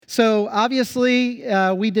So obviously,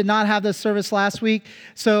 we did not have this service last week.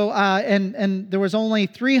 So and there was only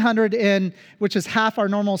 300 in, which is half our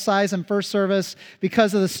normal size in first service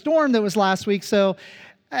because of the storm that was last week. So,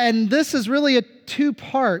 and this is really a two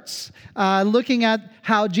parts, looking at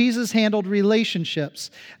how Jesus handled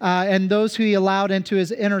relationships and those who he allowed into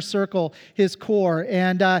his inner circle, his core.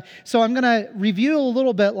 And so I'm going to review a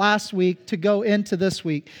little bit last week to go into this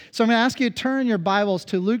week. So I'm going to ask you to turn your Bibles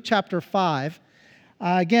to Luke chapter 5.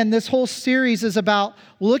 Again, this whole series is about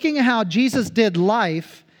looking at how Jesus did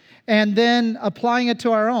life and then applying it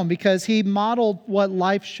to our own, because he modeled what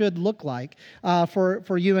life should look like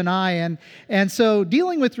for you and I. And so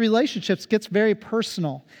dealing with relationships gets very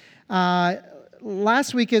personal.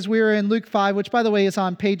 Last week, as we were in Luke 5, which, by the way, is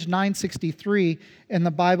on page 963 in the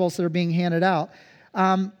Bibles that are being handed out.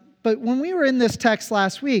 But when we were in this text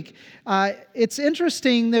last week, it's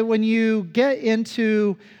interesting that when you get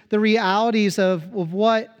into the realities of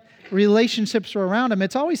what relationships are around him,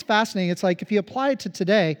 it's always fascinating. It's like, if you apply it to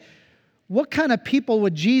today, what kind of people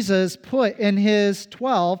would Jesus put in his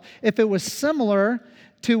 12 if it was similar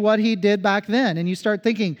to what he did back then? And you start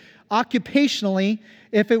thinking, occupationally,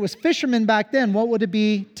 if it was fishermen back then, what would it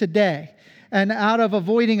be today? And out of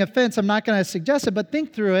avoiding offense, I'm not going to suggest it, but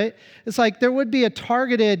think through it. It's like there would be a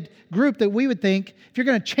targeted group that we would think, if you're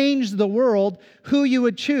going to change the world, who you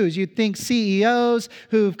would choose. You'd think CEOs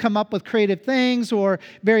who've come up with creative things, or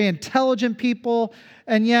very intelligent people.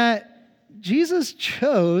 And yet, Jesus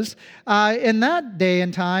chose, in that day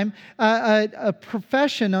and time, a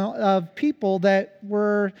profession of people that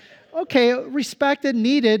were, okay, respected,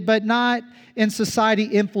 needed, but not in society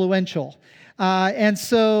influential. And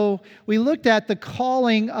so we looked at the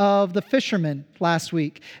calling of the fisherman last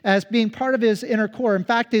week as being part of his inner core. In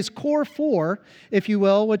fact, his core four, if you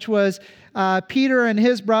will, which was Peter and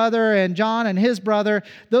his brother and John and his brother,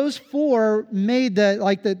 those four made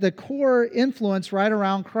the core influence right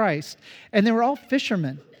around Christ. And they were all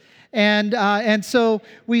fishermen. And so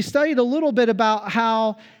we studied a little bit about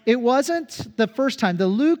how it wasn't the first time. The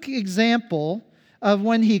Luke example of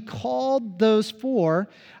when he called those four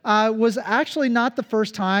was actually not the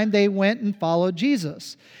first time they went and followed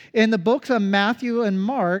Jesus. In the books of Matthew and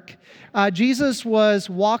Mark, Jesus was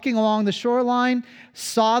walking along the shoreline,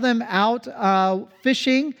 saw them out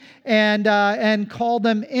fishing, and called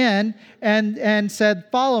them in and said,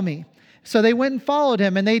 "Follow me." So they went and followed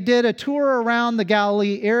him, and they did a tour around the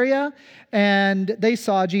Galilee area, and they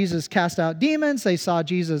saw Jesus cast out demons. They saw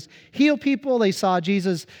Jesus heal people. They saw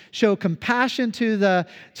Jesus show compassion to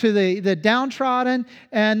the downtrodden,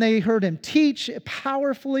 and they heard him teach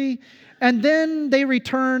powerfully. And then they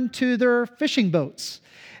returned to their fishing boats.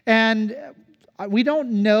 And we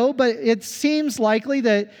don't know, but it seems likely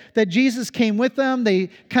that Jesus came with them.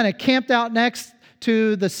 They kind of camped out next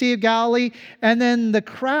to the Sea of Galilee, and then the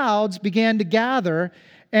crowds began to gather.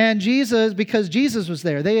 And Jesus, because Jesus was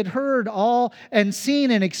there, they had heard all and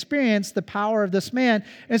seen and experienced the power of this man,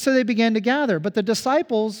 and so they began to gather. But the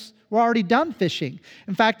disciples were already done fishing.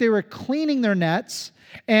 In fact, they were cleaning their nets,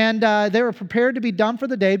 and they were prepared to be done for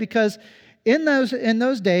the day, because in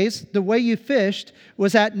those days, the way you fished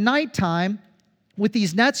was at nighttime. With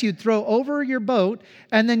these nets, you'd throw over your boat,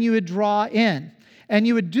 and then you would draw in. And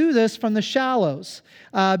you would do this from the shallows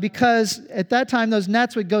because at that time, those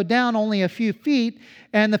nets would go down only a few feet,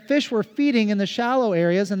 and the fish were feeding in the shallow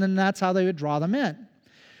areas, and then that's how they would draw them in.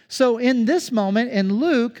 So in this moment, in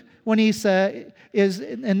Luke, when he is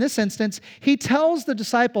in this instance, he tells the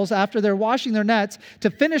disciples, after they're washing their nets, to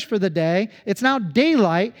finish for the day. It's now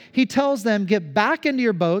daylight. He tells them, get back into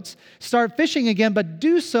your boats, start fishing again, but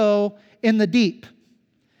do so in the deep.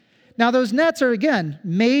 Now, those nets are, again,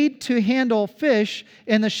 made to handle fish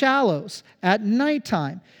in the shallows at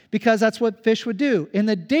nighttime, because that's what fish would do. In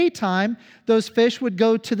the daytime, those fish would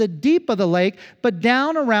go to the deep of the lake, but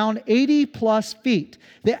down around 80 plus feet.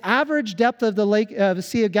 The average depth of the lake, the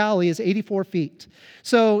Sea of Galilee, is 84 feet.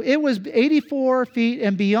 So it was 84 feet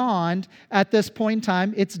and beyond at this point in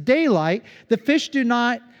time. It's daylight. The fish do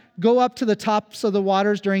not go up to the tops of the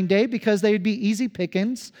waters during day, because they would be easy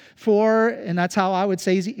pickings and that's how I would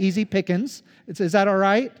say easy pickings. Is that all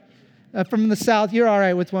right? From the south, you're all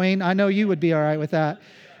right with Wayne. I know you would be all right with that.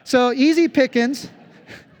 So easy pickings.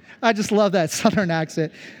 I just love that southern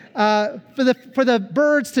accent. For the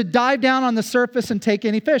birds to dive down on the surface and take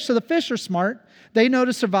any fish. So the fish are smart. They know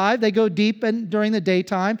to survive. They go deep during the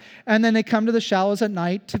daytime, and then they come to the shallows at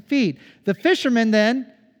night to feed. The fishermen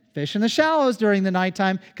then fish in the shallows during the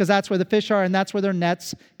nighttime, because that's where the fish are and that's where their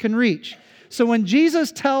nets can reach. So when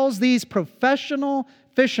Jesus tells these professional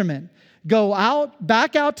fishermen, go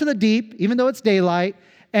back out to the deep, even though it's daylight,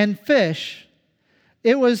 and fish,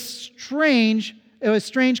 it was strange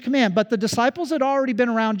strange command. But the disciples had already been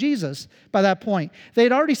around Jesus by that point. They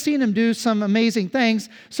had already seen him do some amazing things,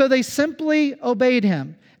 so they simply obeyed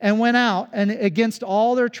him and went out and against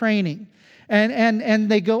all their training.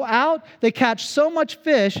 And they go out, they catch so much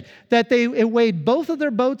fish that it weighed both of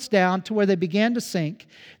their boats down to where they began to sink.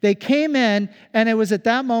 They came in, and it was at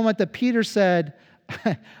that moment that Peter said,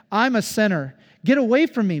 I'm a sinner. Get away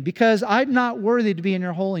from me, because I'm not worthy to be in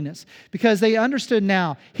your holiness. Because they understood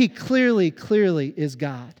now, he clearly is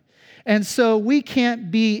God. And so we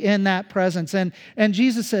can't be in that presence. And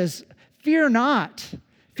Jesus says, fear not,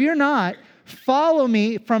 follow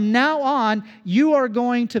me. From now on, you are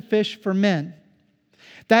going to fish for men.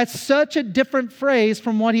 That's such a different phrase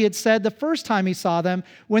from what he had said the first time he saw them.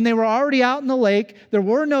 When they were already out in the lake, there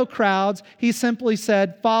were no crowds. He simply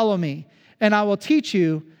said, follow me, and I will teach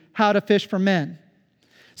you how to fish for men.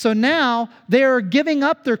 So now they're giving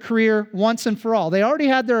up their career once and for all. They already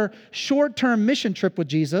had their short-term mission trip with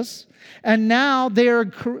Jesus, and now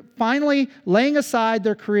they're finally laying aside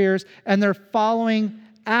their careers, and they're following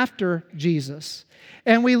after Jesus.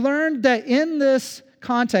 And we learned that in this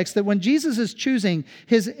context, that when Jesus is choosing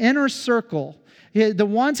his inner circle, the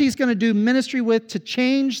ones he's going to do ministry with to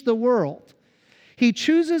change the world, he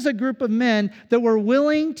chooses a group of men that were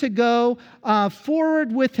willing to go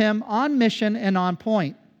forward with him on mission and on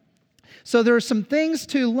point. So there are some things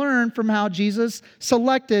to learn from how Jesus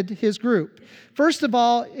selected his group. First of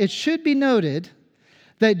all, it should be noted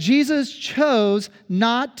that Jesus chose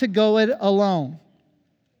not to go it alone.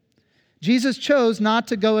 Jesus chose not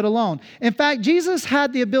to go it alone. In fact, Jesus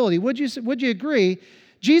had the ability. Would you agree?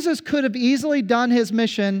 Jesus could have easily done his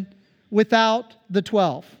mission without the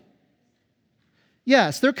 12.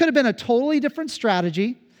 Yes, there could have been a totally different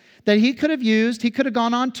strategy that he could have used. He could have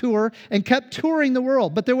gone on tour and kept touring the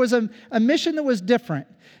world. But there was a mission that was different.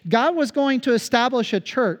 God was going to establish a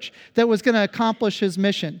church that was going to accomplish his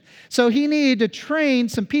mission. So he needed to train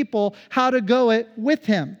some people how to go it with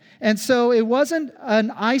him. And so it wasn't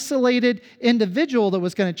an isolated individual that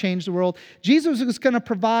was going to change the world. Jesus was going to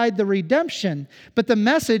provide the redemption, but the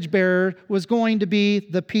message bearer was going to be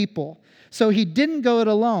the people. So he didn't go it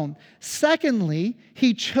alone. Secondly,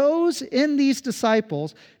 he chose in these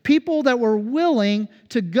disciples people that were willing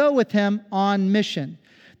to go with him on mission.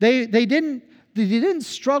 They didn't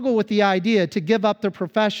struggle with the idea to give up their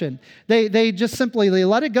profession. They just simply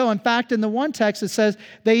let it go. In fact, in the one text, it says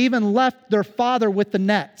they even left their father with the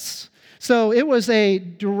nets. So it was a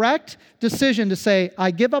direct decision to say,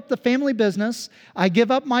 I give up the family business, I give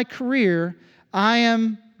up my career, I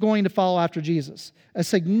am going to follow after Jesus. A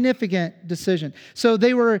significant decision. So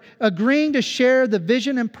they were agreeing to share the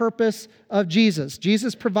vision and purpose of Jesus.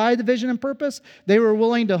 Jesus provided the vision and purpose. They were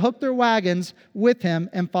willing to hook their wagons with him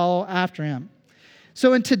and follow after him.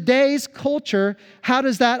 So in today's culture, how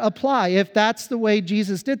does that apply? If that's the way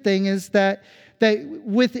Jesus did things, is that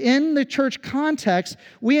within the church context,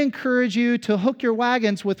 we encourage you to hook your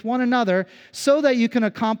wagons with one another so that you can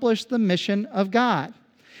accomplish the mission of God.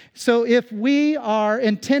 So if we are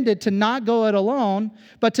intended to not go it alone,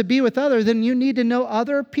 but to be with others, then you need to know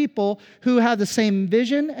other people who have the same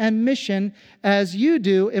vision and mission as you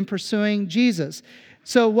do in pursuing Jesus.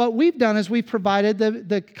 So what we've done is we've provided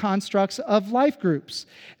the constructs of life groups.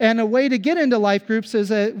 And a way to get into life groups is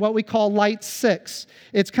what we call Light 6.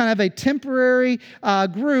 It's kind of a temporary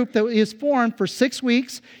group that is formed for 6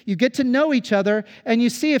 weeks. You get to know each other, and you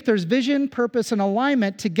see if there's vision, purpose, and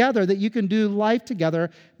alignment together that you can do life together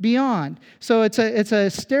beyond. So it's a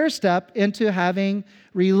stair step into having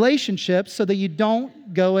relationships so that you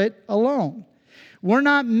don't go it alone. We're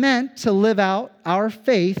not meant to live out our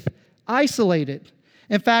faith isolated.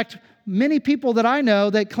 In fact, many people that I know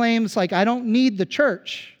that claims like, I don't need the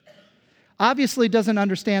church, obviously doesn't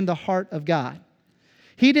understand the heart of God.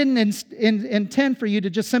 He didn't intend for you to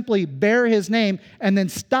just simply bear his name and then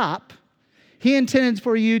stop. He intended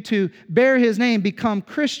for you to bear his name, become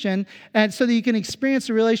Christian, and so that you can experience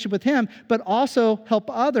a relationship with him, but also help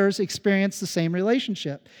others experience the same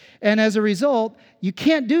relationship. And as a result, you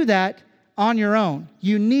can't do that on your own.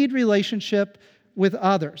 You need relationship with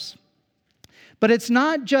others. But it's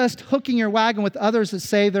not just hooking your wagon with others that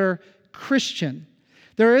say they're Christian.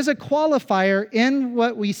 There is a qualifier in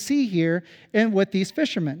what we see here and with these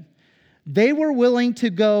fishermen. They were willing to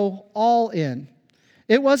go all in.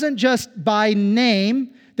 It wasn't just by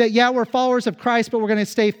name that, yeah, we're followers of Christ, but we're going to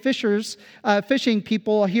stay fishing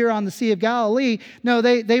people here on the Sea of Galilee. No,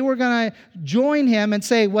 they were going to join him and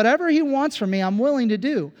say, whatever he wants from me, I'm willing to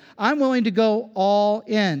do. I'm willing to go all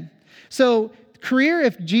in. So career,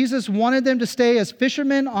 if Jesus wanted them to stay as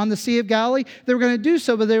fishermen on the Sea of Galilee, they were going to do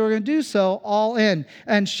so, but they were going to do so all in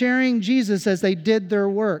and sharing Jesus as they did their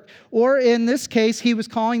work. Or in this case, he was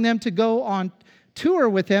calling them to go on tour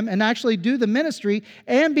with him and actually do the ministry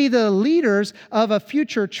and be the leaders of a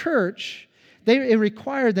future church. It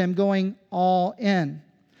required them going all in.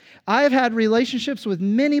 I have had relationships with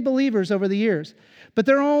many believers over the years, but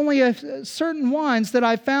there are only certain ones that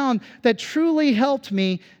I found that truly helped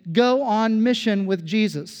me go on mission with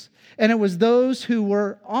Jesus. And it was those who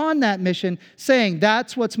were on that mission saying,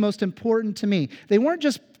 that's what's most important to me. They weren't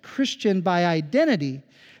just Christian by identity.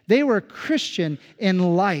 They were Christian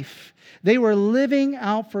in life. They were living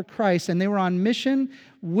out for Christ, and they were on mission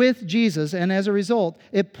with Jesus, and as a result,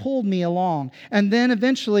 it pulled me along. And then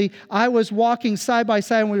eventually, I was walking side by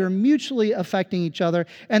side, and we were mutually affecting each other,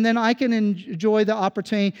 and then I can enjoy the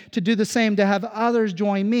opportunity to do the same, to have others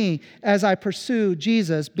join me as I pursue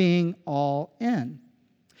Jesus being all in.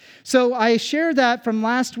 So I shared that from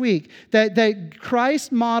last week, that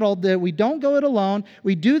Christ modeled that we don't go it alone.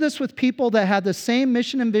 We do this with people that have the same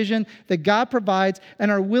mission and vision that God provides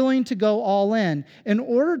and are willing to go all in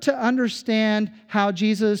order to understand how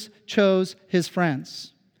Jesus chose his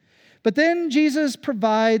friends. But then Jesus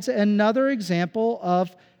provides another example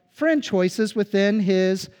of friend choices within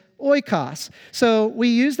his oikos. So we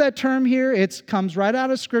use that term here. It comes right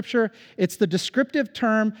out of Scripture. It's the descriptive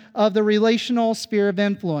term of the relational sphere of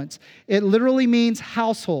influence. It literally means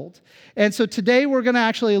household. And so today we're going to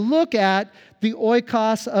actually look at the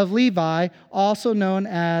oikos of Levi, also known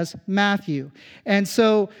as Matthew. And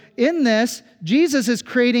so in this, Jesus is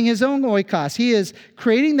creating his own oikos. He is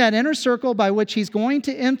creating that inner circle by which he's going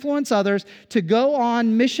to influence others to go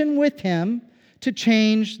on mission with him to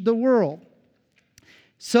change the world.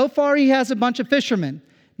 So far, he has a bunch of fishermen.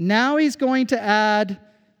 Now he's going to add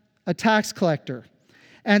a tax collector.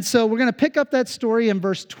 And so we're going to pick up that story in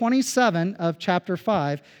verse 27 of chapter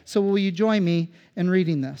 5. So will you join me in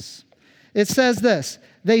reading this? It says this,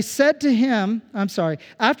 after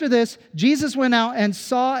this, Jesus went out and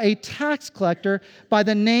saw a tax collector by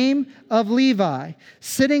the name of Levi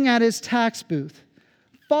sitting at his tax booth.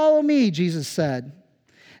 "Follow me," Jesus said.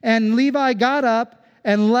 And Levi got up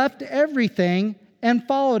and left everything and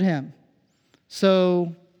followed him.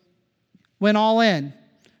 So went all in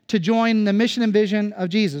to join the mission and vision of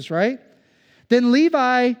Jesus, right? Then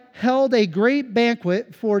Levi held a great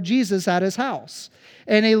banquet for Jesus at his house,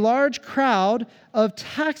 and a large crowd of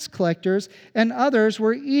tax collectors and others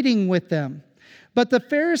were eating with them. But the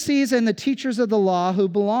Pharisees and the teachers of the law who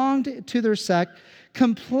belonged to their sect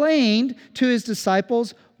complained to his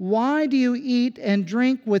disciples, "Why do you eat and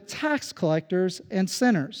drink with tax collectors and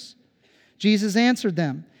sinners?" Jesus answered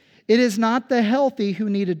them, "It is not the healthy who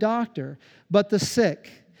need a doctor, but the sick.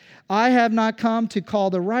 I have not come to call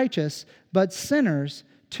the righteous, but sinners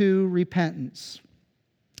to repentance."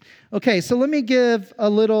 Okay, so let me give a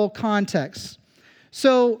little context.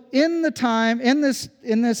 So in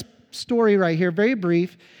this story right here, very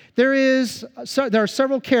brief, there are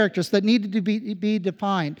several characters that needed to be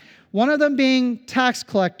defined. One of them being tax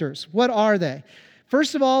collectors. What are they?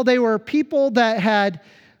 First of all, they were people that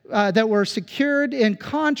were secured in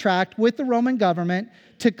contract with the Roman government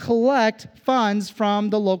to collect funds from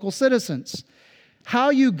the local citizens.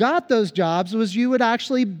 How you got those jobs was you would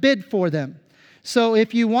actually bid for them. So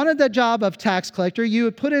if you wanted the job of tax collector, you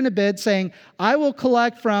would put in a bid saying, "I will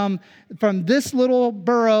collect from this little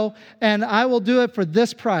borough, and I will do it for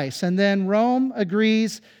this price." And then Rome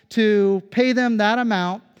agrees to pay them that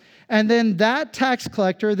amount. And then that tax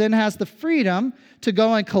collector then has the freedom to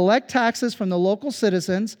go and collect taxes from the local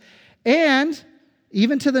citizens. And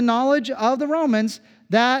even to the knowledge of the Romans,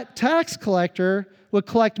 that tax collector would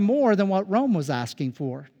collect more than what Rome was asking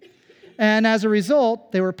for. And as a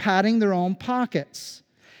result, they were padding their own pockets.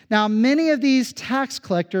 Now, many of these tax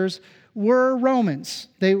collectors were Romans.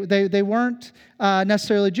 They weren't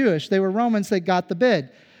necessarily Jewish. They were Romans that got the bid.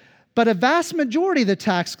 But a vast majority of the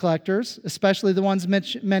tax collectors, especially the ones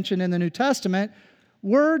mentioned in the New Testament,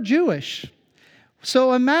 were Jewish.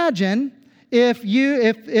 So imagine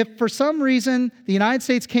if for some reason the United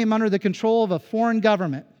States came under the control of a foreign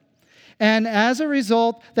government, and as a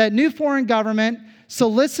result, that new foreign government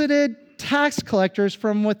solicited tax collectors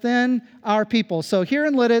from within our people. So here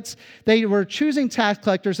in Lidditz, they were choosing tax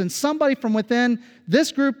collectors, and somebody from within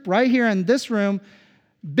this group right here in this room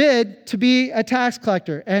bid to be a tax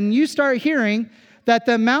collector. And you start hearing that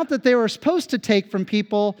the amount that they were supposed to take from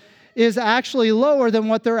people is actually lower than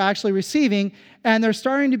what they're actually receiving, and they're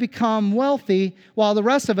starting to become wealthy while the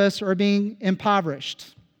rest of us are being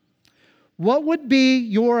impoverished. what would be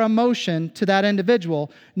your emotion to that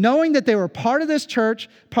individual, knowing that they were part of this church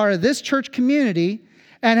community,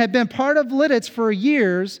 and had been part of Lidditz for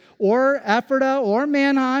years, or Ephrata, or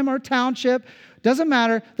Mannheim, or Township, doesn't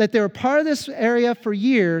matter, that they were part of this area for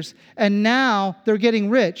years, and now they're getting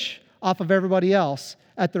rich off of everybody else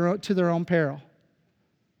to their own peril?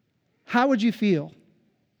 How would you feel?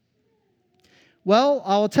 Well,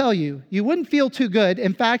 I'll tell you, you wouldn't feel too good.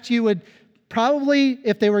 In fact, you would probably,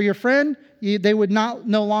 if they were your friend, they would no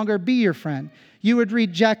longer be your friend. You would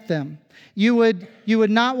reject them. You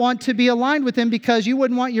would not want to be aligned with them because you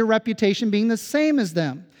wouldn't want your reputation being the same as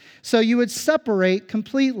them. So you would separate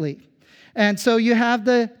completely. And so you have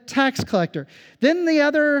the tax collector. Then the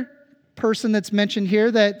other person that's mentioned here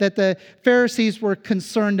that the Pharisees were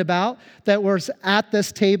concerned about, that was at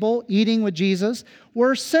this table eating with Jesus,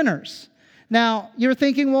 were sinners. Now, you're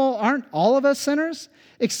thinking, well, aren't all of us sinners?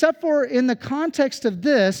 Except for in the context of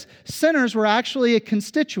this, sinners were actually a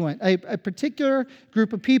constituent, a particular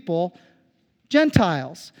group of people,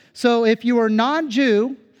 Gentiles. So if you were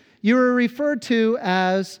non-Jew, you were referred to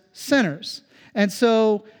as sinners. And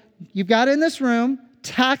so you've got in this room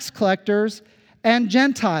tax collectors and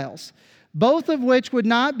Gentiles, both of which would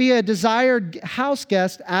not be a desired house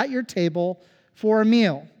guest at your table for a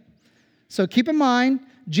meal. So keep in mind,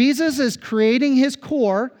 Jesus is creating his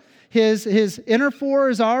core. His inner four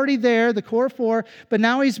is already there, the core four, but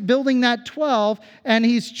now he's building that 12, and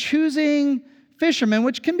he's choosing fishermen,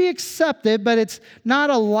 which can be accepted, but it's not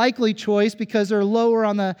a likely choice because they're lower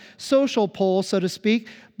on the social pole, so to speak.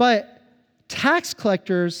 But tax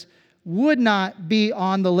collectors would not be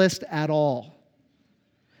on the list at all.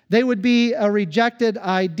 They would be a rejected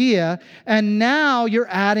idea, and now you're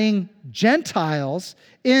adding Gentiles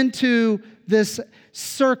into this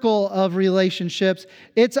circle of relationships.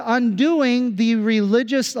 It's undoing the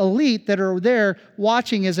religious elite that are there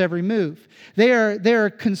watching his every move. They're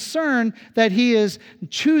concerned that he is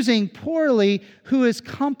choosing poorly who his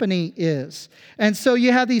company is. And so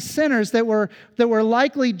you have these sinners that were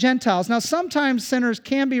likely Gentiles. Now, sometimes sinners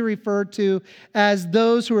can be referred to as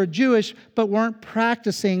those who are Jewish but weren't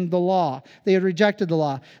practicing the law. They had rejected the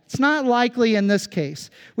law. It's not likely in this case.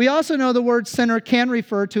 We also know the word sinner can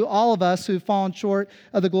refer to all of us who've fallen short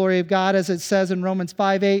of the glory of God, as it says in Romans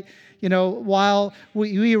 5:8. You know, while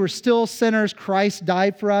we were still sinners, Christ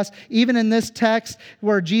died for us. Even in this text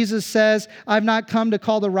where Jesus says, I've not come to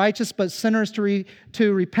call the righteous, but sinners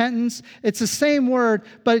to repentance. It's the same word,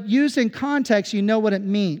 but used in context, you know what it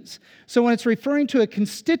means. So when it's referring to a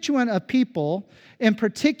constituent of people, in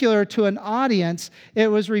particular to an audience, it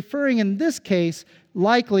was referring in this case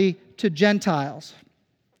likely to Gentiles.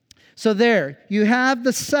 So there, you have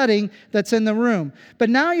the setting that's in the room. But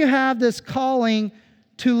now you have this calling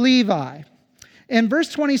to Levi. In verse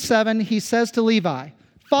 27, he says to Levi,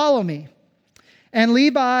 follow me. And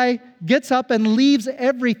Levi gets up and leaves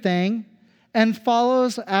everything and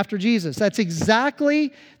follows after Jesus. That's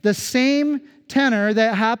exactly the same tenor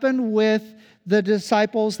that happened with the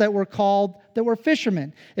disciples that were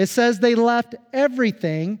fishermen. It says they left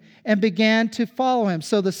everything and began to follow him.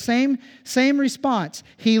 So the same response.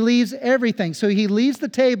 He leaves everything. So he leaves the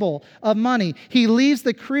table of money. He leaves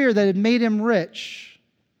the career that had made him rich.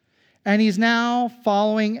 And he's now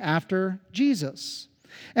following after Jesus.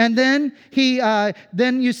 And then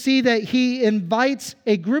then you see that he invites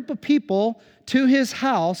a group of people to his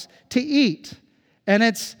house to eat. And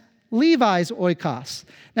it's Levi's oikos.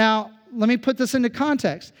 Now, let me put this into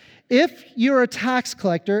context. If you're a tax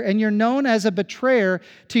collector and you're known as a betrayer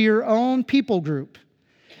to your own people group,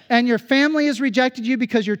 and your family has rejected you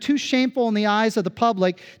because you're too shameful in the eyes of the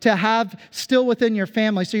public to have still within your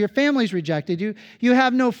family, so your family's rejected you, you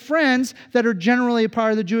have no friends that are generally a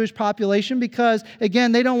part of the Jewish population because,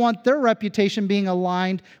 again, they don't want their reputation being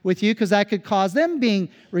aligned with you because that could cause them being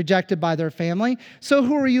rejected by their family. So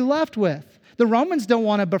who are you left with? The Romans don't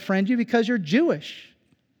want to befriend you because you're Jewish.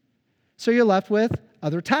 So you're left with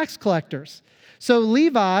other tax collectors. So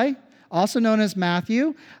Levi, also known as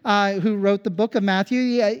Matthew, who wrote the book of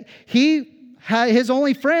Matthew, his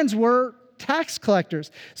only friends were tax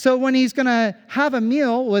collectors. So when he's going to have a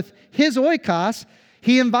meal with his oikos,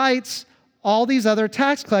 he invites all these other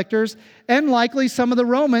tax collectors and likely some of the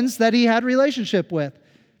Romans that he had relationship with.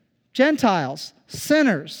 Gentiles,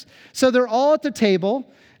 sinners. So they're all at the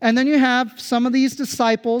table. And then you have some of these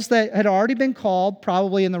disciples that had already been called,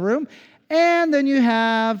 probably in the room. And then you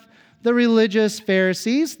have the religious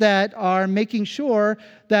Pharisees that are making sure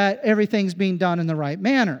that everything's being done in the right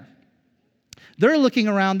manner. They're looking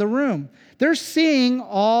around the room. They're seeing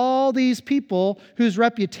all these people whose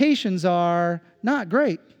reputations are not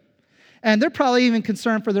great. And they're probably even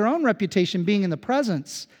concerned for their own reputation being in the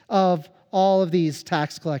presence of all of these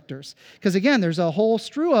tax collectors. Because again, there's a whole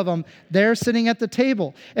strew of them there sitting at the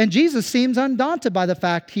table. And Jesus seems undaunted by the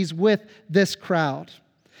fact he's with this crowd.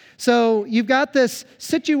 So you've got this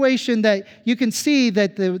situation that you can see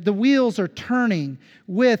that the wheels are turning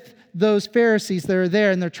with those Pharisees that are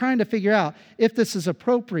there, and they're trying to figure out if this is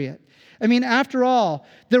appropriate. I mean, after all,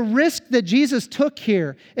 the risk that Jesus took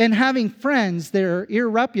here in having friends that are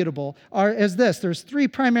irreputable is this. There's three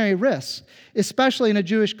primary risks, especially in a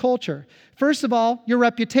Jewish culture. First of all, your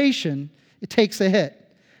reputation, it takes a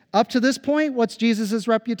hit. Up to this point, what's Jesus'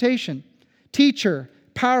 reputation? Teacher,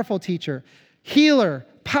 powerful teacher. Healer,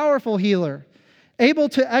 powerful healer. Able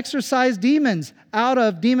to exorcise demons out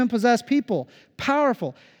of demon-possessed people.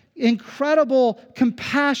 Powerful. Incredible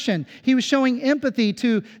compassion. He was showing empathy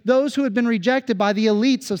to those who had been rejected by the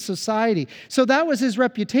elites of society. So that was his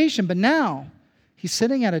reputation. But now he's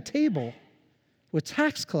sitting at a table with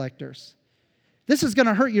tax collectors. This is going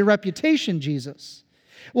to hurt your reputation, Jesus.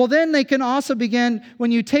 Well, then they can also begin,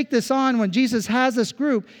 when you take this on, when Jesus has this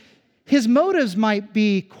group, his motives might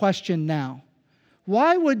be questioned now.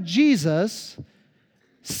 Why would Jesus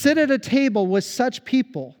sit at a table with such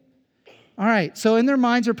people? All right, so in their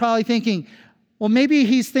minds they're probably thinking, well, maybe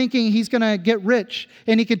he's thinking he's going to get rich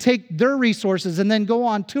and he could take their resources and then go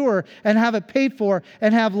on tour and have it paid for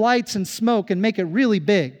and have lights and smoke and make it really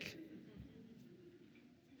big.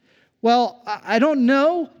 Well, I don't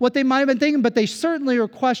know what they might have been thinking, but they certainly are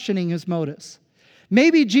questioning his motives.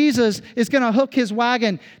 Maybe Jesus is going to hook his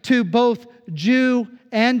wagon to both Jew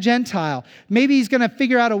and Gentile. Maybe he's going to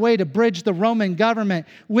figure out a way to bridge the Roman government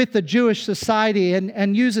with the Jewish society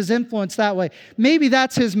and use his influence that way. Maybe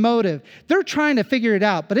that's his motive. They're trying to figure it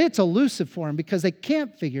out, but it's elusive for them because they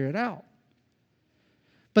can't figure it out.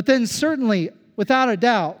 But then certainly, without a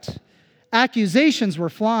doubt, accusations were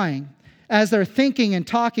flying as they're thinking and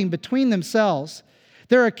talking between themselves.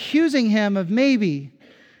 They're accusing him of maybe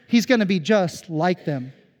he's going to be just like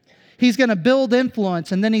them. He's going to build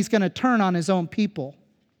influence, and then he's going to turn on his own people,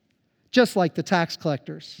 just like the tax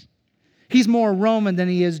collectors. He's more Roman than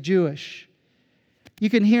he is Jewish. You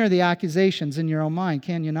can hear the accusations in your own mind,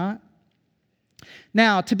 can you not?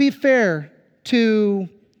 Now, to be fair to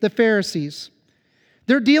the Pharisees,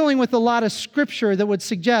 they're dealing with a lot of scripture that would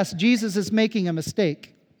suggest Jesus is making a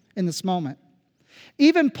mistake in this moment.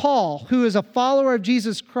 Even Paul, who is a follower of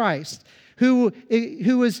Jesus Christ, who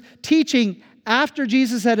was teaching after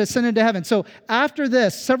Jesus had ascended to heaven. So after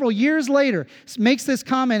this, several years later, makes this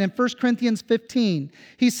comment in 1 Corinthians 15.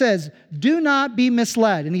 He says, do not be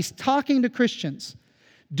misled. And he's talking to Christians.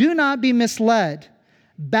 Do not be misled.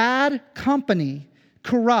 Bad company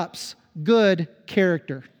corrupts good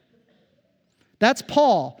character. That's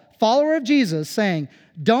Paul, follower of Jesus, saying,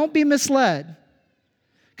 don't be misled,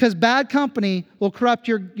 because bad company will corrupt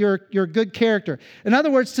your good character. In other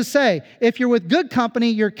words, to say, if you're with good company,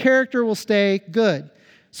 your character will stay good.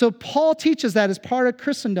 So Paul teaches that as part of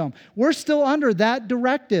Christendom. We're still under that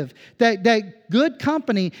directive, that good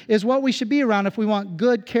company is what we should be around if we want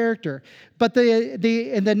good character. But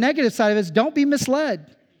the negative side of it is don't be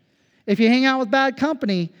misled. If you hang out with bad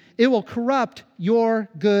company, it will corrupt your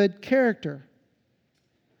good character.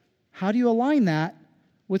 How do you align that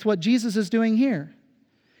with what Jesus is doing here?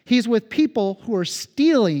 He's with people who are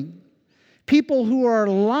stealing, people who are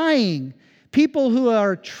lying, people who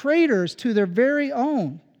are traitors to their very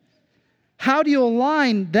own. How do you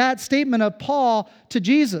align that statement of Paul to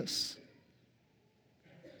Jesus?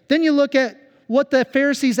 Then you look at what the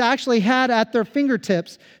Pharisees actually had at their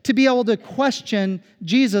fingertips to be able to question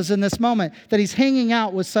Jesus in this moment, that he's hanging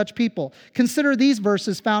out with such people. Consider these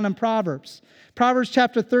verses found in Proverbs. Proverbs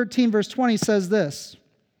chapter 13, verse 20 says this,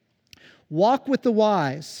 walk with the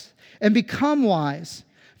wise and become wise,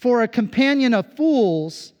 for a companion of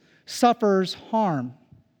fools suffers harm.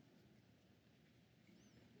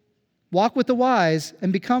 Walk with the wise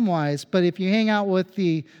and become wise, but if you hang out with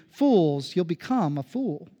the fools, you'll become a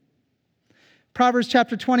fool. Proverbs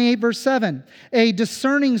chapter 28, verse 7, a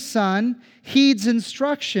discerning son heeds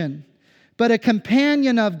instruction, but a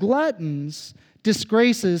companion of gluttons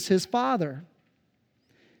disgraces his father.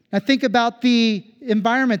 Now think about the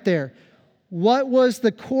environment there. What was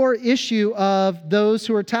the core issue of those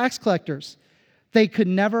who were tax collectors? They could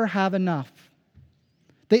never have enough.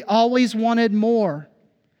 They always wanted more.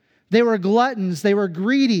 They were gluttons. They were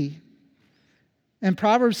greedy. And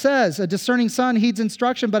Proverbs says, a discerning son heeds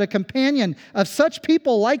instruction, but a companion of such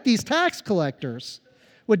people like these tax collectors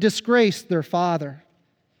would disgrace their father.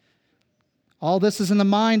 All this is in the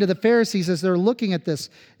mind of the Pharisees as they're looking at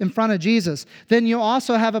this in front of Jesus. Then you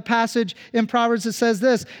also have a passage in Proverbs that says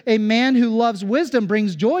this, a man who loves wisdom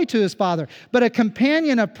brings joy to his father, but a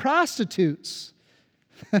companion of prostitutes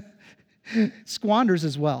squanders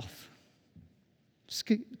his wealth.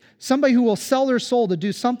 Somebody who will sell their soul to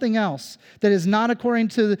do something else that is not according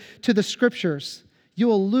to the Scriptures, you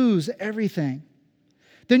will lose everything.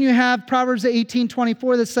 Then you have Proverbs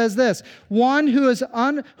 18:24 that says this, one who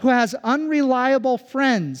has unreliable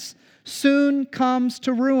friends soon comes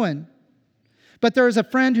to ruin, but there is a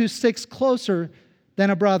friend who sticks closer than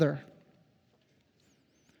a brother.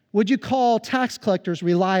 Would you call tax collectors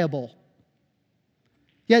reliable?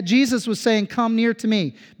 Yet Jesus was saying, come near to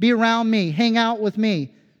me, be around me, hang out with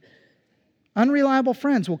me. Unreliable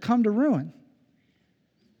friends will come to ruin.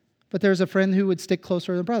 But there's a friend who would stick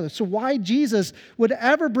closer than a brother. So why Jesus would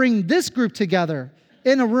ever bring this group together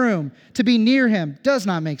in a room to be near him does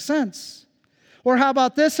not make sense. Or how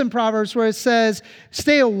about this in Proverbs where it says,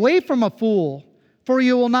 stay away from a fool, for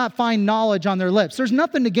you will not find knowledge on their lips. There's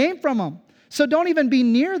nothing to gain from them. So don't even be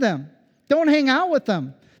near them. Don't hang out with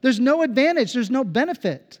them. There's no advantage. There's no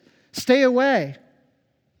benefit. Stay away.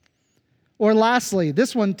 Or lastly,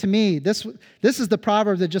 this one to me, this is the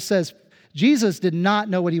proverb that just says, Jesus did not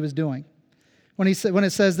know what he was doing. When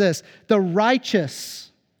it says this, the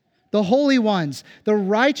righteous, the holy ones, the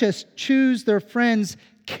righteous choose their friends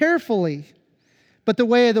carefully, but the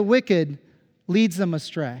way of the wicked leads them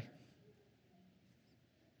astray.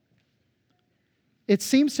 It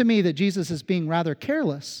seems to me that Jesus is being rather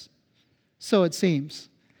careless, so it seems,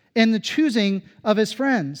 in the choosing of his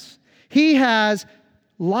friends. He has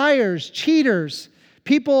liars, cheaters,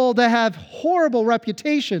 people that have horrible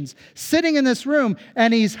reputations sitting in this room,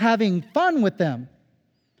 and he's having fun with them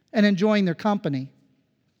and enjoying their company.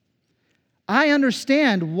 I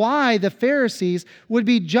understand why the Pharisees would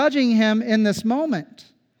be judging him in this moment,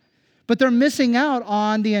 but they're missing out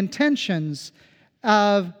on the intentions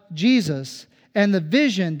of Jesus and the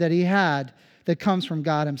vision that he had that comes from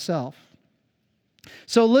God himself.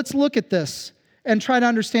 So let's look at this and try to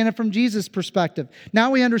understand it from Jesus' perspective.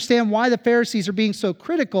 Now we understand why the Pharisees are being so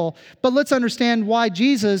critical, but let's understand why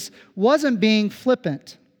Jesus wasn't being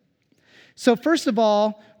flippant. So first of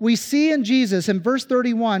all, we see in Jesus, in verse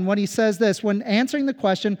 31, when he says this, when answering the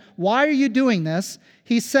question, why are you doing this?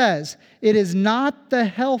 He says, it is not the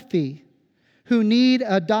healthy who need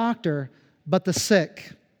a doctor, but the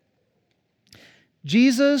sick.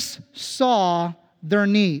 Jesus saw their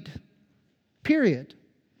need, period.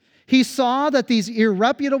 He saw that these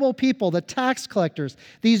irreputable people, the tax collectors,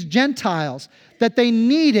 these Gentiles, that they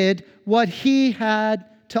needed what he had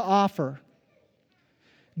to offer.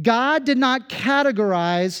 God did not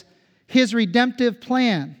categorize his redemptive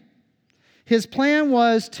plan. His plan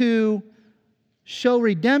was to show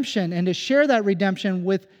redemption and to share that redemption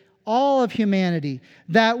with all of humanity.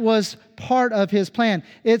 That was part of his plan.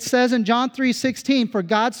 It says in John 3:16, for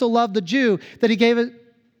God so loved the Jew that he gave it.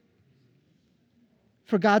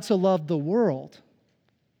 For God so loved the world.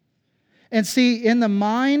 And see, in the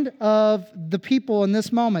mind of the people in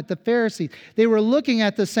this moment, the Pharisees, they were looking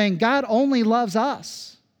at this saying, God only loves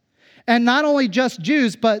us. And not only just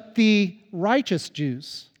Jews, but the righteous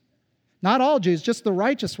Jews. Not all Jews, just the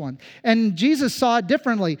righteous one. And Jesus saw it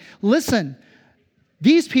differently. Listen,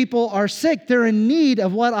 these people are sick. They're in need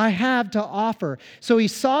of what I have to offer. So he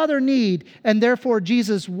saw their need, and therefore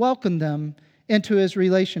Jesus welcomed them into his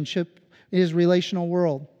relationship, his relational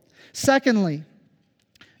world. Secondly,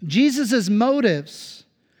 Jesus' motives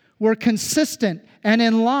were consistent and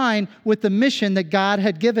in line with the mission that God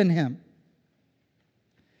had given him.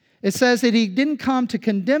 It says that he didn't come to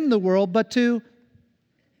condemn the world, but to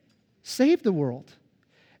save the world.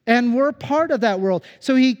 And we're part of that world.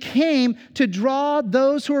 So he came to draw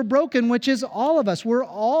those who are broken, which is all of us. We're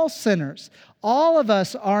all sinners. All of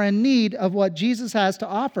us are in need of what Jesus has to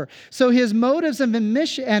offer. So his motives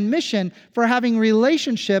and mission for having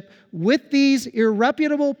relationship with these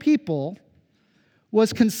irreputable people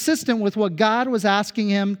was consistent with what God was asking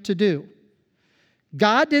him to do.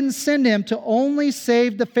 God didn't send him to only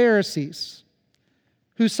save the Pharisees,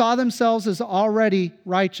 who saw themselves as already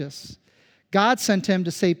righteous. God sent him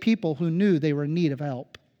to save people who knew they were in need of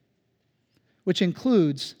help, which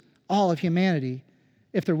includes all of humanity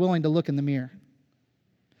if they're willing to look in the mirror.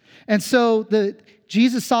 And so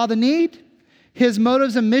Jesus saw the need. His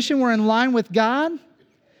motives and mission were in line with God.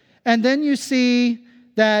 And then you see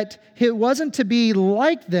that it wasn't to be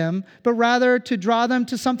like them, but rather to draw them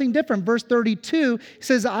to something different. Verse 32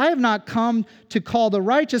 says, I have not come to call the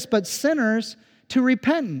righteous, but sinners to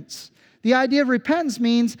repentance. The idea of repentance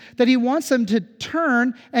means that he wants them to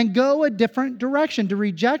turn and go a different direction, to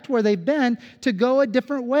reject where they've been, to go a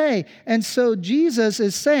different way. And so Jesus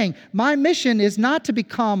is saying, my mission is not to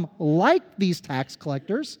become like these tax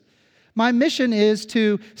collectors. My mission is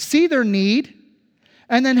to see their need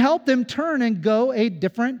and then help them turn and go a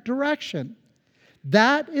different direction.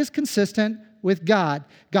 That is consistent with God.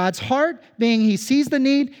 God's heart being he sees the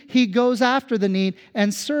need, he goes after the need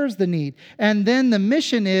and serves the need. And then the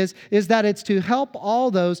mission is that it's to help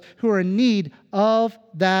all those who are in need of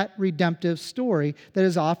that redemptive story that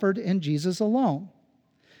is offered in Jesus alone.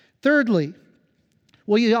 Thirdly,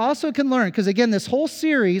 well, you also can learn, because again, this whole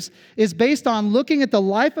series is based on looking at the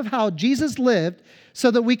life of how Jesus lived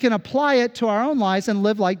so that we can apply it to our own lives and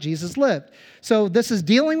live like Jesus lived. So this is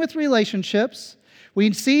dealing with relationships.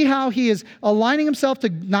 We see how he is aligning himself to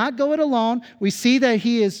not go it alone. We see that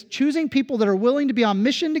he is choosing people that are willing to be on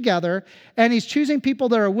mission together, and he's choosing people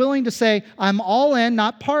that are willing to say, I'm all in,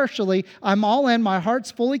 not partially. I'm all in. My heart's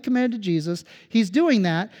fully committed to Jesus. He's doing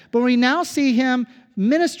that. But we now see him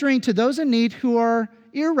ministering to those in need who are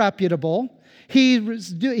irreputable.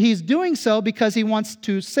 He's doing so because he wants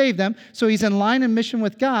to save them, so he's in line and mission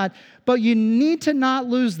with God. But you need to not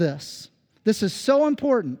lose this. This is so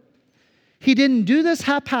important. He didn't do this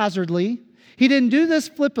haphazardly. He didn't do this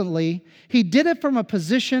flippantly. He did it from a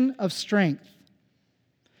position of strength.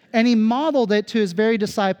 And he modeled it to his very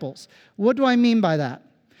disciples. What do I mean by that?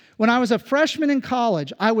 When I was a freshman in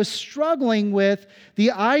college, I was struggling with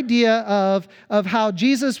the idea of how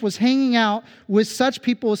Jesus was hanging out with such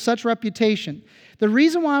people with such reputation. The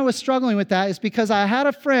reason why I was struggling with that is because I had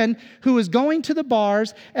a friend who was going to the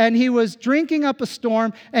bars and he was drinking up a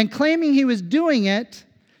storm and claiming he was doing it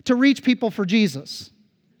to reach people for Jesus.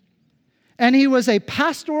 And he was a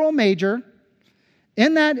pastoral major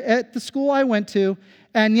at the school I went to,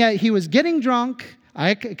 and yet he was getting drunk.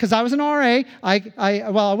 Because I was an RA, I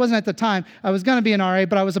wasn't at the time. I was going to be an RA,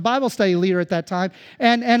 but I was a Bible study leader at that time.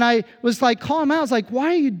 And I was like, calling him out. I was like, why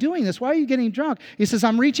are you doing this? Why are you getting drunk? He says,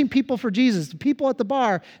 I'm reaching people for Jesus. The people at the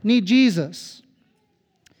bar need Jesus.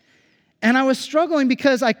 And I was struggling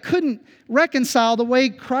because I couldn't reconcile the way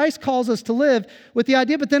Christ calls us to live with the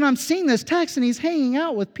idea. But then I'm seeing this text, and he's hanging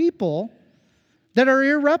out with people that are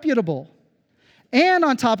irreputable. And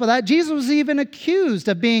on top of that, Jesus was even accused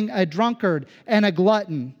of being a drunkard and a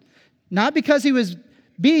glutton. Not because he was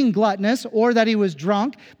being gluttonous or that he was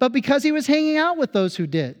drunk, but because he was hanging out with those who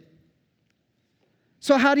did.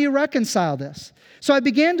 So how do you reconcile this? So I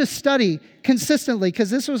began to study consistently, because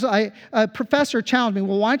this was a professor challenged me,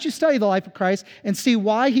 well, why don't you study the life of Christ and see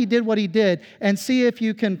why he did what he did, and see if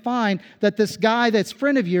you can find that this guy that's a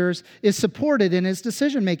friend of yours is supported in his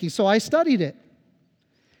decision-making. So I studied it.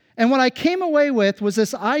 And what I came away with was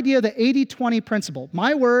this idea of the 80-20 principle.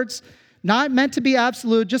 My words, not meant to be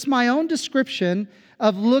absolute, just my own description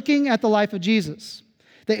of looking at the life of Jesus.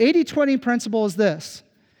 The 80-20 principle is this.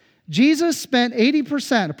 Jesus spent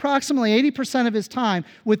approximately 80% of his time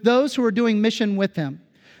with those who were doing mission with him.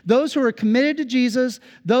 Those who were committed to Jesus,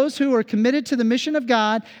 those who were committed to the mission of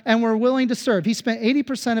God and were willing to serve. He spent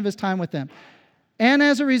 80% of his time with them. And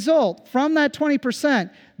as a result, from that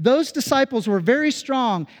 20%, those disciples were very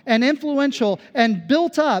strong and influential and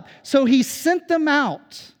built up, so he sent them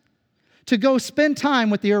out to go spend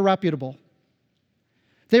time with the irreputable.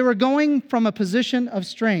 They were going from a position of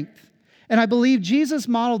strength. And I believe Jesus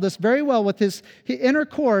modeled this very well with his inner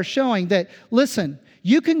core, showing that, listen,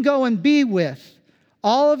 you can go and be with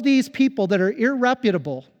all of these people that are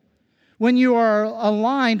irreputable when you are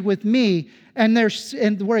aligned with me, and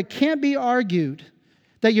where it can't be argued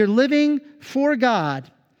that you're living for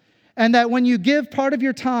God, and that when you give part of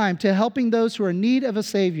your time to helping those who are in need of a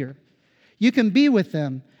Savior, you can be with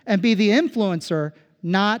them and be the influencer,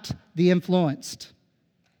 not the influenced.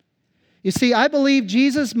 You see, I believe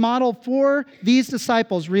Jesus modeled for these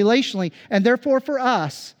disciples relationally, and therefore for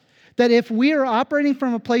us, that if we are operating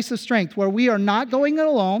from a place of strength where we are not going it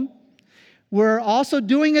alone, we're also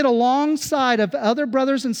doing it alongside of other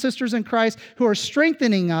brothers and sisters in Christ who are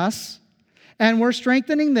strengthening us, and we're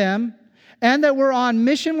strengthening them, and that we're on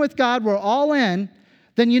mission with God, we're all in,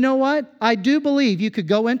 then you know what? I do believe you could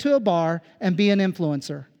go into a bar and be an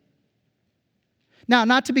influencer. Now,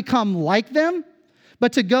 not to become like them,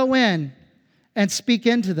 but to go in and speak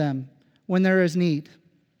into them when there is need.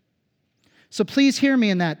 So please hear me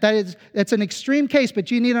in that. It's an extreme case,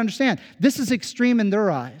 but you need to understand, this is extreme in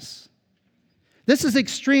their eyes. This is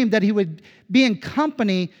extreme that he would be in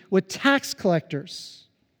company with tax collectors.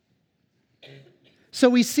 So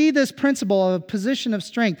we see this principle of a position of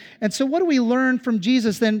strength. And so what do we learn from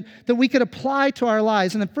Jesus then that we could apply to our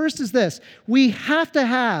lives? And the first is this. We have to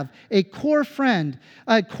have a core friends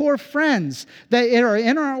that are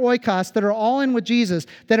in our oikos, that are all in with Jesus,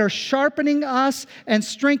 that are sharpening us and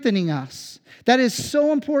strengthening us. That is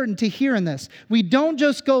so important to hear in this. We don't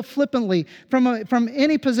just go flippantly from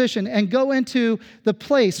any position and go into the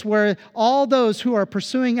place where all those who are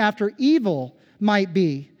pursuing after evil might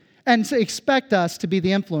be and to expect us to be the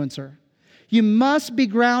influencer. You must be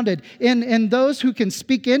grounded in those who can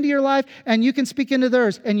speak into your life and you can speak into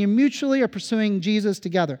theirs, and you mutually are pursuing Jesus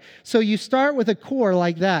together. So you start with a core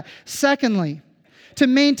like that. Secondly, to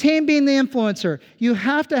maintain being the influencer, you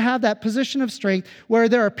have to have that position of strength where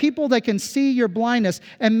there are people that can see your blindness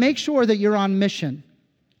and make sure that you're on mission.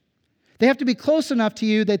 They have to be close enough to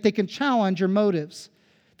you that they can challenge your motives.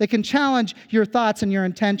 They can challenge your thoughts and your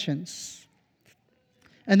intentions.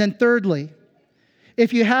 And then thirdly,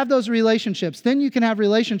 if you have those relationships, then you can have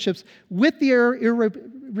relationships with the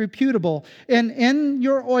irreputable and in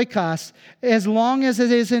your oikos as long as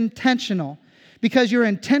it is intentional, because you're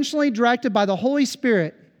intentionally directed by the Holy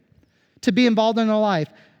Spirit to be involved in their life.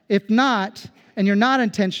 If not, and you're not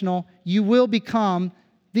intentional, you will become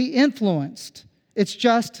the influenced. It's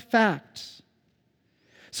just fact.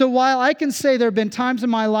 So while I can say there have been times in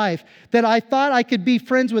my life that I thought I could be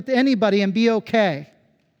friends with anybody and be okay,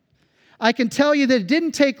 I can tell you that it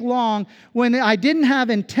didn't take long when I didn't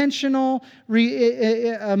have intentional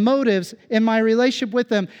motives in my relationship with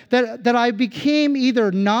them that I became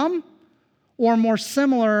either numb or more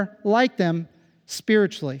similar like them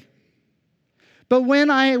spiritually. But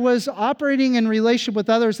when I was operating in relationship with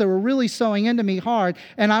others that were really sowing into me hard,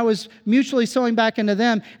 and I was mutually sowing back into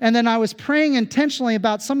them, and then I was praying intentionally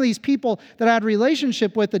about some of these people that I had a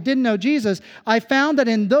relationship with that didn't know Jesus, I found that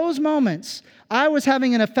in those moments, I was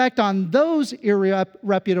having an effect on those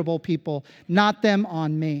irreputable people, not them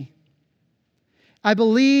on me. I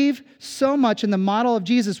believe so much in the model of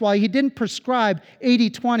Jesus. While he didn't prescribe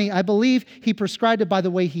 80-20, I believe he prescribed it by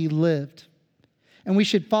the way he lived. And we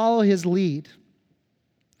should follow his lead.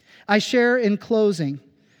 I share in closing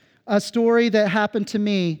a story that happened to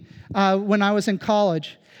me when I was in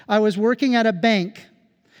college. I was working at a bank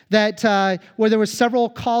where there were several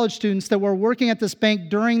college students that were working at this bank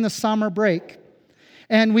during the summer break.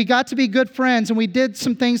 And we got to be good friends, and we did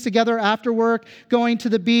some things together after work, going to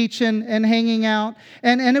the beach and hanging out.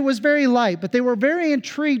 And it was very light, but they were very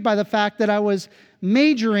intrigued by the fact that I was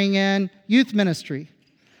majoring in youth ministry.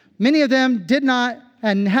 Many of them did not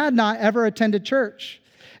and had not ever attended church.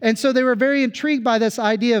 And so they were very intrigued by this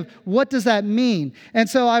idea of what does that mean? And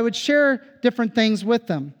so I would share different things with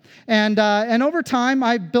them. And over time,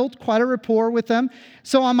 I built quite a rapport with them.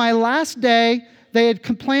 So on my last day, they had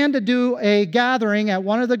planned to do a gathering at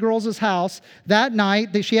one of the girls' house that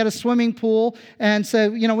night. She had a swimming pool and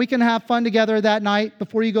said, we can have fun together that night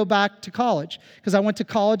before you go back to college, because I went to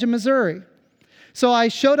college in Missouri. So I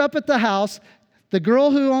showed up at the house. The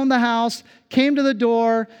girl who owned the house came to the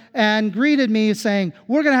door and greeted me saying,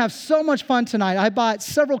 "We're going to have so much fun tonight. I bought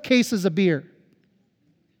several cases of beer."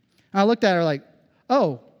 And I looked at her like,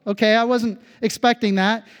 "Oh, okay, I wasn't expecting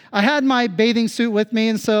that." I had my bathing suit with me,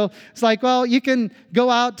 and so it's like, well, you can go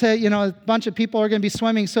out to, a bunch of people are going to be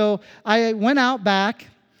swimming. So I went out back,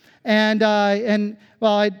 and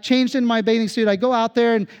I changed in my bathing suit. I go out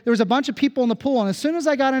there, and there was a bunch of people in the pool. And as soon as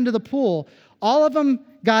I got into the pool, all of them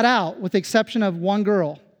got out with the exception of one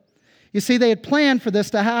girl. You see, they had planned for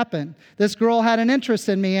this to happen. This girl had an interest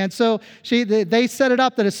in me, and so they set it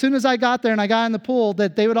up that as soon as I got there and I got in the pool,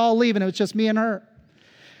 that they would all leave, and it was just me and her.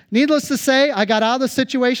 Needless to say, I got out of the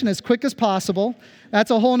situation as quick as possible.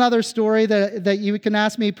 That's a whole other story that you can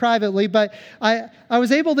ask me privately, but I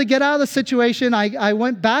was able to get out of the situation. I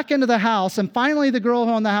went back into the house, and finally the girl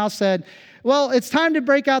who owned the house said, "Well, it's time to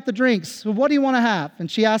break out the drinks. So what do you want to have?"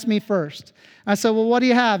 And she asked me first. I said, "Well, what do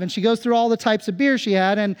you have?" And she goes through all the types of beer she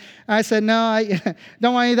had, and I said, "No, I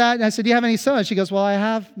don't want any of that." And I said, "Do you have any soda?" She goes, "Well, I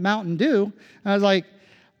have Mountain Dew." And I was like,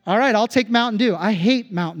 "All right, I'll take Mountain Dew." I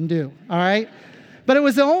hate Mountain Dew, all right? But it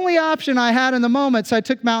was the only option I had in the moment, so I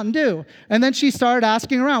took Mountain Dew. And then she started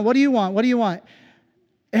asking around, "What do you want? What do you want?"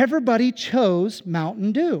 Everybody chose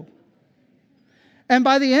Mountain Dew. And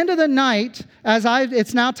by the end of the night,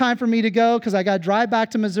 it's now time for me to go because I got to drive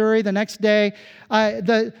back to Missouri the next day,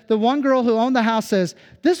 the one girl who owned the house says,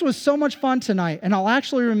 "This was so much fun tonight, and I'll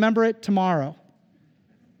actually remember it tomorrow."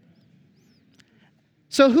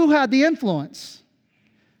 So who had the influence?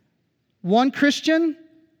 One Christian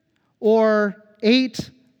or 8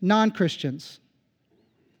 non-Christians?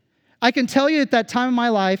 I can tell you at that time in my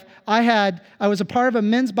life, I was a part of a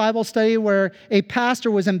men's Bible study where a pastor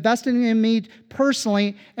was investing in me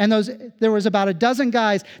personally, and there was about a dozen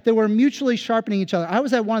guys that were mutually sharpening each other. I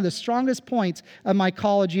was at one of the strongest points of my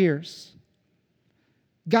college years.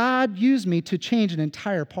 God used me to change an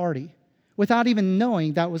entire party without even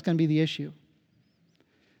knowing that was going to be the issue.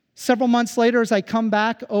 Several months later, as I come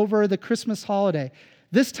back over the Christmas holiday,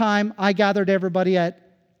 this time I gathered everybody at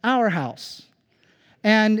our house.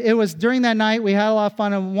 And it was during that night, we had a lot of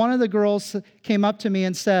fun, and one of the girls came up to me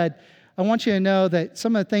and said, I want you to know that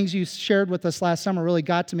some of the things you shared with us last summer really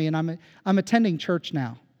got to me, and I'm attending church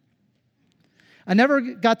now. I never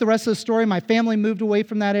got the rest of the story. My family moved away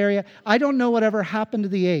from that area. I don't know whatever happened to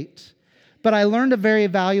the 8, but I learned a very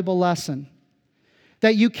valuable lesson,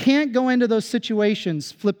 that you can't go into those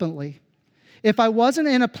situations flippantly. If I wasn't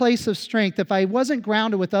in a place of strength, if I wasn't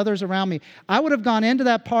grounded with others around me, I would have gone into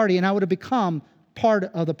that party and I would have become part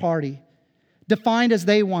of the party, defined as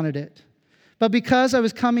they wanted it. But because I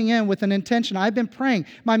was coming in with an intention, I've been praying.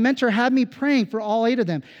 My mentor had me praying for all 8 of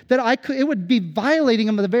them, that it would be violating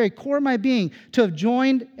them at the very core of my being to have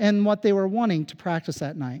joined in what they were wanting to practice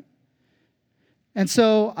that night. And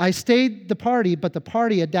so I stayed the party, but the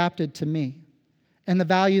party adapted to me and the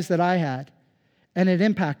values that I had, and it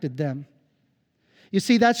impacted them. You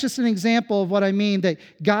see, that's just an example of what I mean, that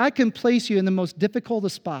God can place you in the most difficult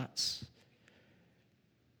of spots.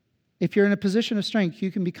 If you're in a position of strength, you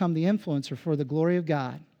can become the influencer for the glory of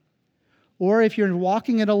God. Or if you're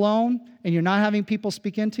walking it alone and you're not having people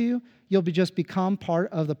speak into you, you'll just become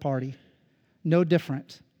part of the party. No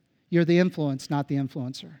different. You're the influence, not the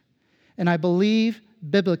influencer. And I believe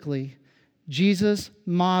biblically, Jesus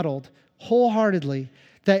modeled wholeheartedly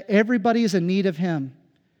that everybody is in need of him.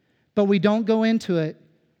 But we don't go into it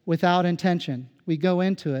without intention. We go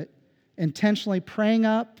into it intentionally praying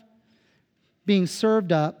up, being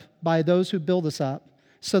served up by those who build us up,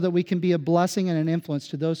 so that we can be a blessing and an influence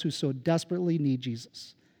to those who so desperately need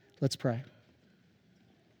Jesus. Let's pray.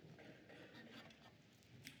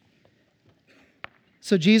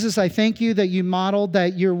 So Jesus, I thank you that you modeled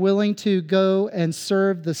that you're willing to go and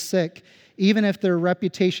serve the sick, even if their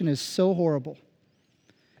reputation is so horrible.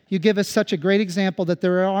 You give us such a great example that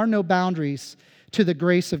there are no boundaries to the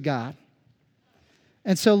grace of God.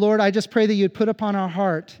 And so, Lord, I just pray that you'd put upon our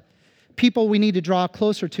heart people we need to draw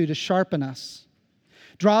closer to sharpen us.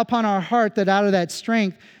 Draw upon our heart that out of that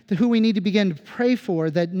strength, that who we need to begin to pray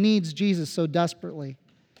for that needs Jesus so desperately.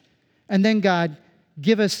 And then, God,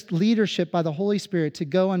 give us leadership by the Holy Spirit to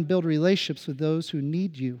go and build relationships with those who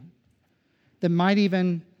need you, that might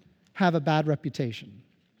even have a bad reputation.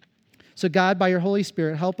 So God, by your Holy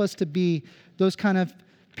Spirit, help us to be those kind of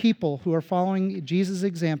people who are following Jesus'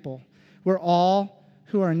 example, where all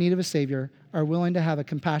who are in need of a Savior are willing to have a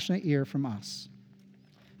compassionate ear from us.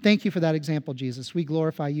 Thank you for that example, Jesus. We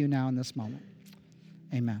glorify you now in this moment.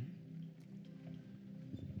 Amen.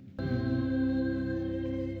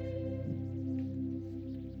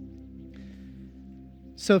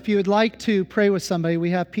 So if you would like to pray with somebody, we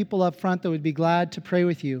have people up front that would be glad to pray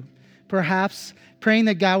with you. Perhaps praying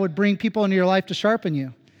that God would bring people into your life to sharpen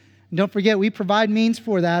you. And don't forget, we provide means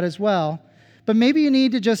for that as well. But maybe you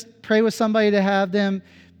need to just pray with somebody to have them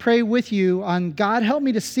pray with you on, God, help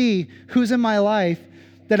me to see who's in my life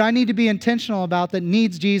that I need to be intentional about that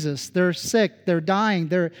needs Jesus. They're sick, they're dying,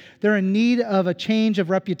 they're in need of a change of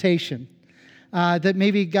reputation. That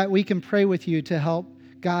maybe God, we can pray with you to help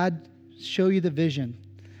God show you the vision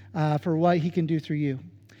for what he can do through you.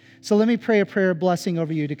 So let me pray a prayer of blessing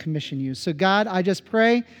over you to commission you. So God, I just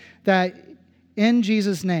pray that in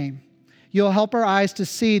Jesus' name, you'll help our eyes to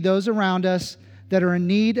see those around us that are in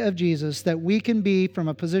need of Jesus, that we can be from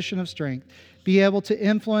a position of strength, be able to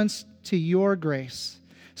influence to your grace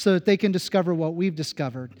so that they can discover what we've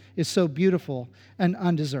discovered is so beautiful and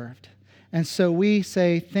undeserved. And so we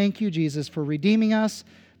say, thank you, Jesus, for redeeming us.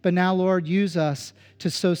 But now, Lord, use us to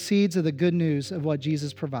sow seeds of the good news of what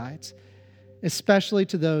Jesus provides, especially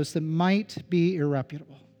to those that might be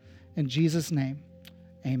irreputable. In Jesus' name,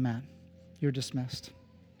 amen. You're dismissed.